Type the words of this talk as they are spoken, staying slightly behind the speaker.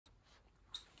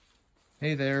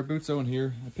Hey there, Boots Owen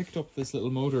here. I picked up this little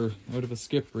motor out of a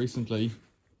skip recently.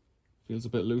 Feels a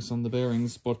bit loose on the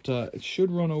bearings, but it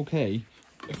should run okay.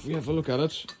 If we have a look at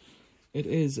it, it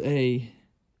is a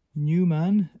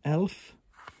Newman Elf,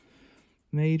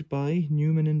 made by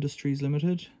Newman Industries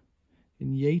Limited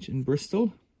in Yate in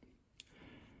Bristol.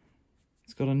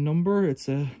 It's got a number, it's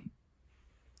a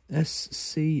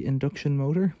SC induction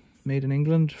motor, made in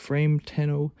England, frame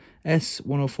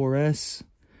S104S.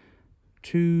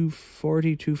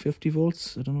 240, 250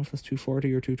 volts. I don't know if that's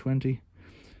 240 or 220.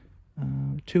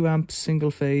 2 amps, single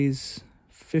phase,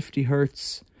 50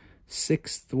 hertz,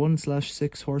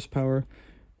 1/6 horsepower,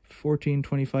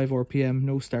 1425 RPM,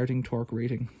 no starting torque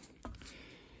rating.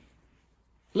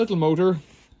 Little motor,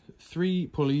 3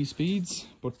 pulley speeds,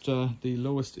 but the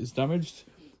lowest is damaged.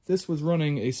 This was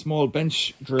running a small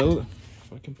bench drill,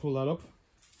 if I can pull that up.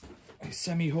 A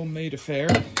semi-homemade affair.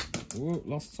 Whoa,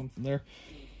 lost something there.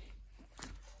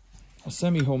 A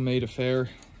semi-homemade affair.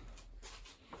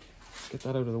 Get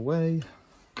that out of the way.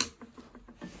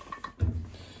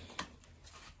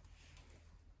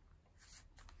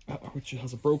 Which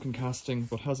has a broken casting,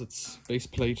 but has its base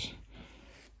plate.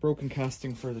 Broken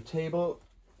casting for the table.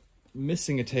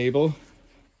 Missing a table,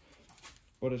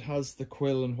 but it has the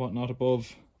quill and whatnot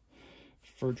above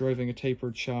for driving a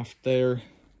tapered shaft there.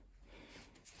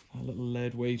 A little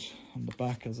lead weight on the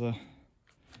back as a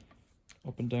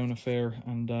up and down affair,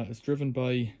 and it's driven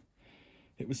by,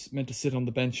 it was meant to sit on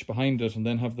the bench behind it and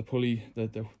then have the pulley,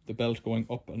 the belt going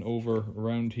up and over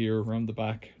around here, around the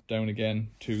back, down again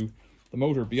to the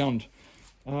motor beyond.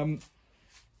 I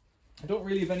don't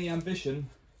really have any ambition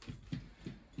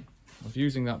of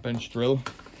using that bench drill,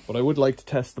 but I would like to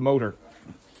test the motor.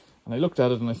 And I looked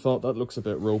at it and I thought that looks a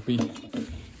bit ropey.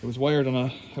 It was wired on a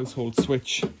household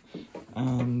switch,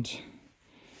 and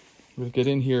we'll get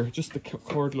in here. Just the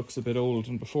cord looks a bit old,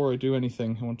 and before I do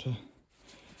anything I want to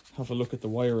have a look at the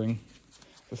wiring.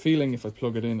 The feeling if I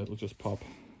plug it in it'll just pop.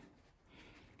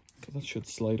 So that should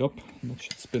slide up and that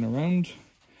should spin around.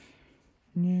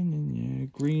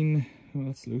 Green, oh,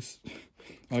 that's loose.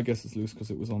 I guess it's loose because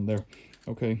it was on there.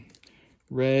 Okay,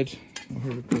 red. Oh,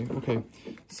 here we go. Okay,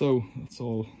 so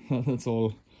that's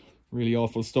all really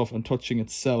awful stuff. And touching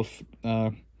itself,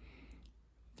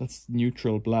 that's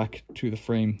neutral black to the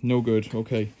frame. No good.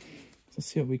 Okay, let's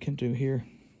see what we can do here.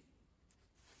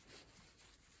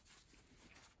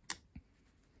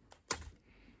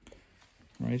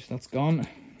 Right, that's gone.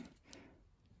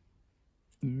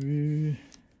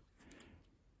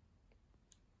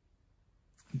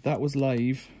 That was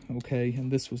live, okay,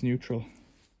 and this was neutral.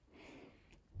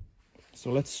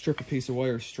 So let's strip a piece of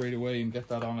wire straight away and get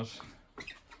that on it.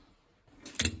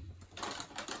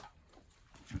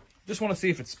 Just want to see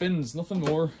if it spins, nothing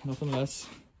more, nothing less.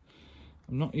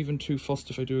 I'm not even too fussed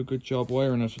if I do a good job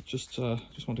wiring it. Just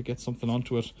want to get something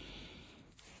onto it.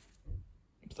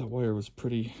 But that wire was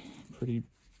pretty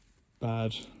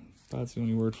bad. Bad's the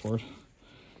only word for it.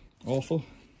 Awful.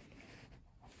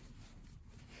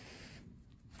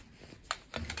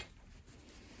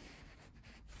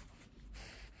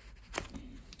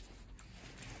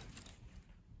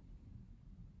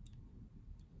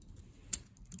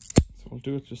 I'll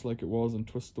do it just like it was and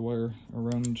twist the wire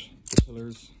around the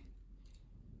pillars.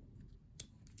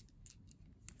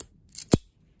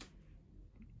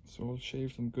 So I'll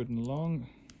shave them good and long,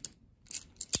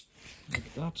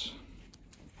 like that.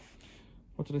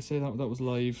 What did I say? That was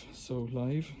live, so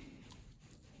live.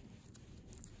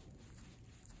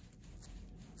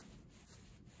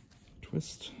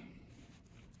 Twist.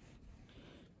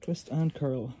 Twist and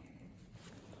curl.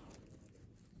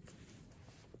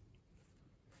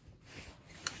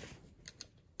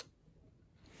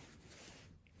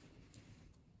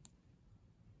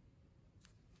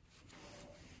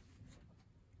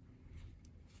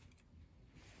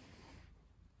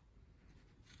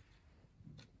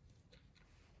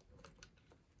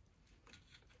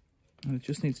 And it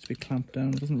just needs to be clamped down.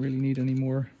 It doesn't really need any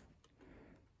more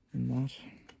than that.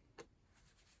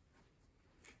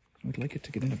 I'd like it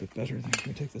to get in a bit better. Let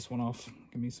me take this one off.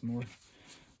 Give me some more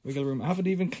wiggle room. I haven't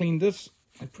even cleaned it.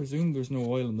 I presume there's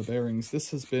no oil in the bearings.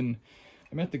 This has been...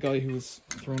 I met the guy who was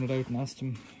throwing it out and asked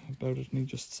him about it, and he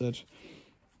just said,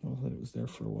 well, that it was there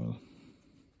for a while.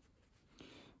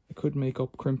 I could make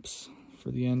up crimps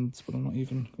for the ends, but I'm not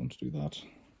even going to do that.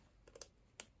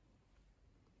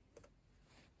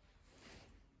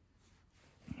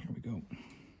 Go.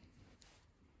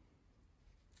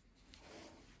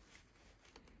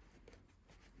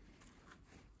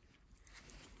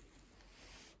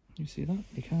 You see that?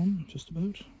 You can, just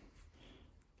about.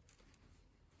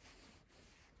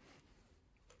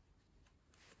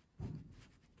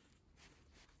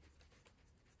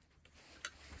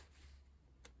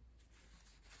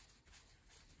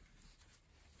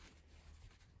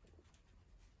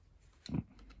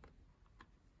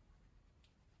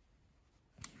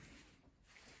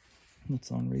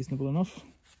 That's on reasonable enough.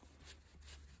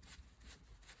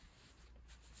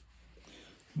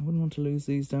 I wouldn't want to lose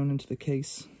these down into the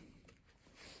case.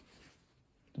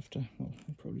 Have to, well,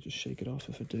 I'd probably just shake it off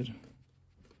if it did.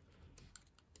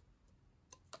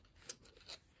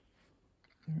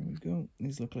 There we go.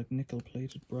 These look like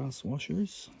nickel-plated brass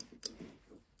washers.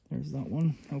 There's that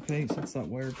one. Okay, so that's that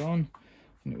wire gone.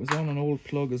 And it was on an old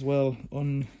plug as well,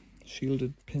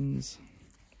 unshielded pins,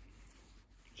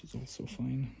 which is also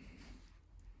fine.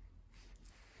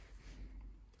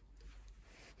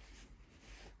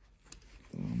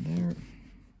 Go on there.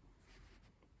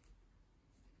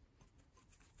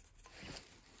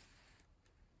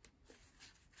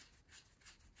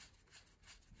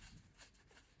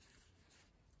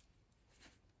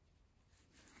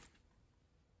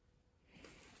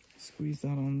 Squeeze that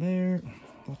on there.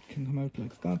 That can come out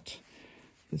like that.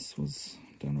 This was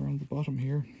down around the bottom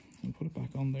here. I'll put it back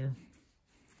on there.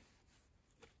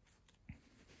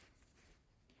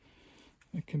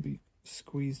 It can be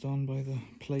squeezed on by the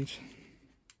plate.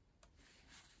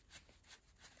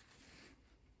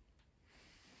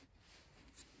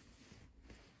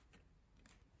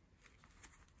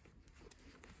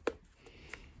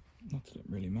 Not that it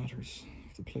really matters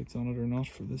if the plate's on it or not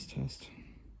for this test.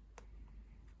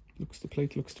 The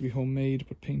plate looks to be homemade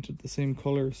but painted the same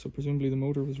colour, so presumably the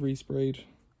motor was resprayed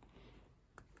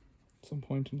at some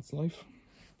point in its life.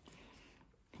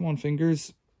 Come on,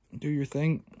 fingers, do your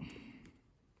thing.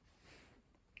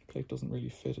 The plate doesn't really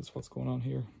fit, is what's going on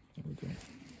here. There we go.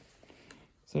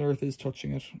 So that earth is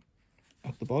touching it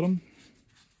at the bottom.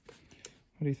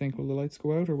 What do you think? Will the lights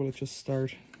go out or will it just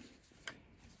start?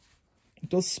 It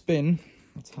does spin,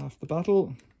 that's half the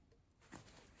battle.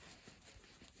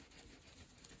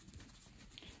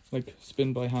 Like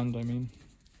spin by hand, I mean.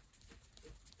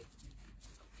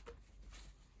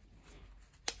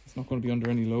 It's not going to be under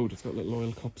any load. It's got little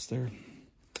oil cups there.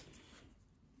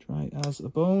 Dry as a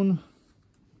bone.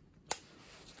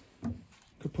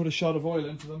 Could put a shot of oil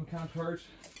into them, can't hurt.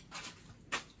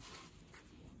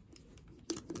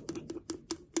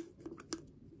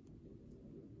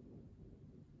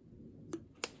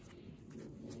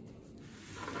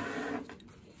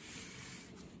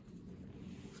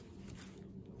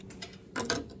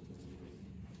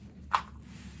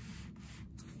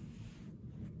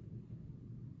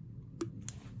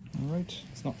 Alright,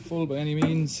 it's not full by any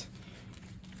means.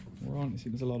 We're on, you see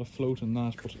there's a lot of float in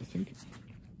that, but I think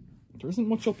there isn't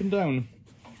much up and down.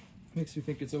 Makes me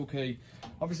think it's okay.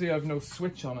 Obviously I have no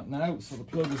switch on it now, so the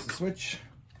plug is the switch.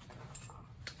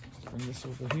 Let's bring this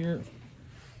over here.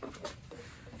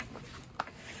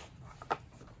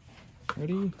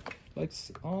 Ready?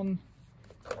 Lights on.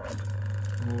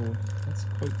 Oh, that's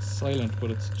quite silent,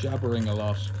 but it's jabbering a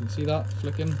lot. Can you see that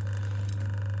flicking?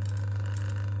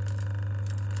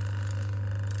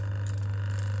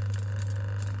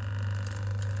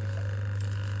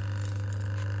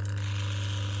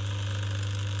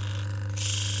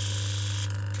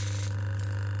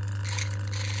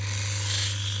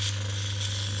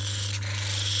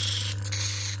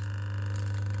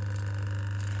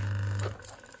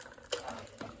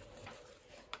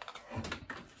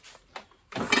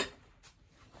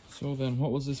 So then,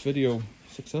 what was this video?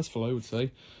 Successful, I would say.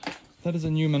 That is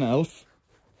a Newman Elf.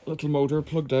 Little motor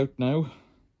plugged out now.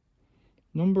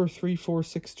 Number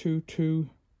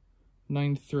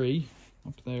 3462293.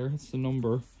 Up there, it's the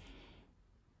number.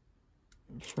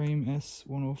 Frame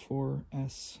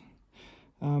S104S.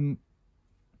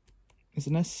 Is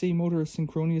an SC motor a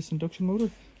synchronous induction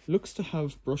motor? Looks to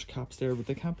have brush caps there, but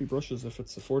they can't be brushes if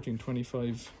it's a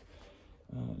 1425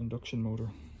 induction motor.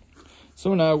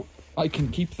 So now I can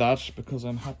keep that because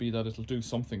I'm happy that it'll do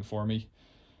something for me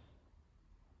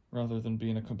rather than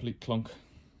being a complete clunk.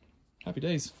 Happy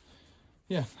days.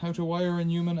 Yeah, how to wire a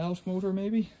Newman Elf motor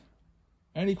maybe?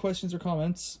 Any questions or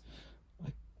comments?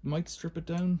 I might strip it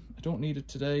down. I don't need it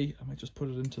today. I might just put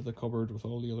it into the cupboard with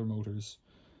all the other motors.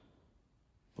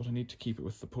 But I need to keep it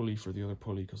with the pulley for the other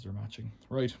pulley because they're matching.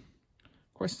 Right.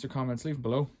 Questions or comments, leave them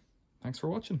below. Thanks for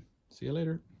watching. See you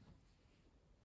later.